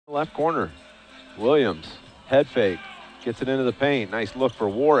Left corner, Williams, head fake, gets it into the paint. Nice look for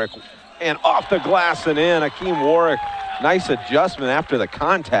Warrick, and off the glass and in. Hakim Warrick, nice adjustment after the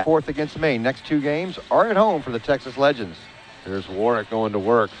contact. Fourth against Maine. Next two games are at home for the Texas Legends. There's Warrick going to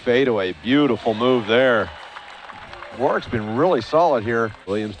work, fadeaway, beautiful move there. Warrick's been really solid here.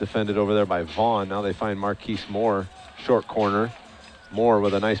 Williams defended over there by Vaughn. Now they find Marquise Moore, short corner. Moore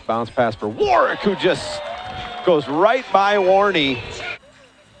with a nice bounce pass for Warrick, who just goes right by Warney.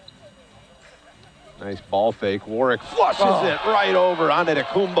 Nice ball fake. Warrick flushes it right over onto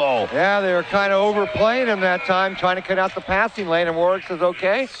Kumbo. Yeah, they were kind of overplaying him that time, trying to cut out the passing lane, and Warrick says,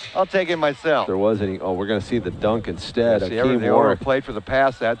 okay, I'll take it myself. There was any, we're going to see the dunk instead. They overplayed for the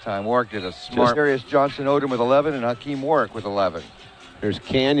pass that time. Warrick did a smart. Darius Johnson-Odom with 11 and Hakim Warrick with 11. There's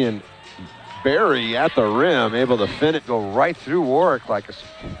Canyon Barry at the rim, able to finish. Go right through Warrick like a...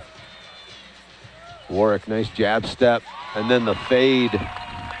 Warrick, nice jab step, and then the fade.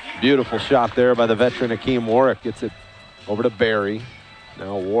 Beautiful shot there by the veteran Hakim Warrick. Gets it over to Barry.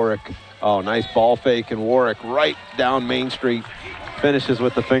 Now Warrick. Oh, nice ball fake, and Warrick right down Main Street. Finishes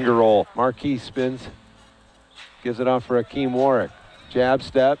with the finger roll. Marquise spins. Gives it off for Hakim Warrick. Jab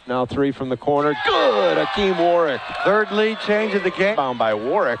step. Now three from the corner. Good, Hakim Warrick. Third lead change of the game. Found by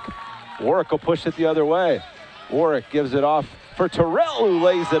Warrick. Warrick will push it the other way. Warrick gives it off for Terrell, who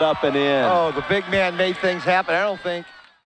lays it up and in. Oh, the big man made things happen. I don't think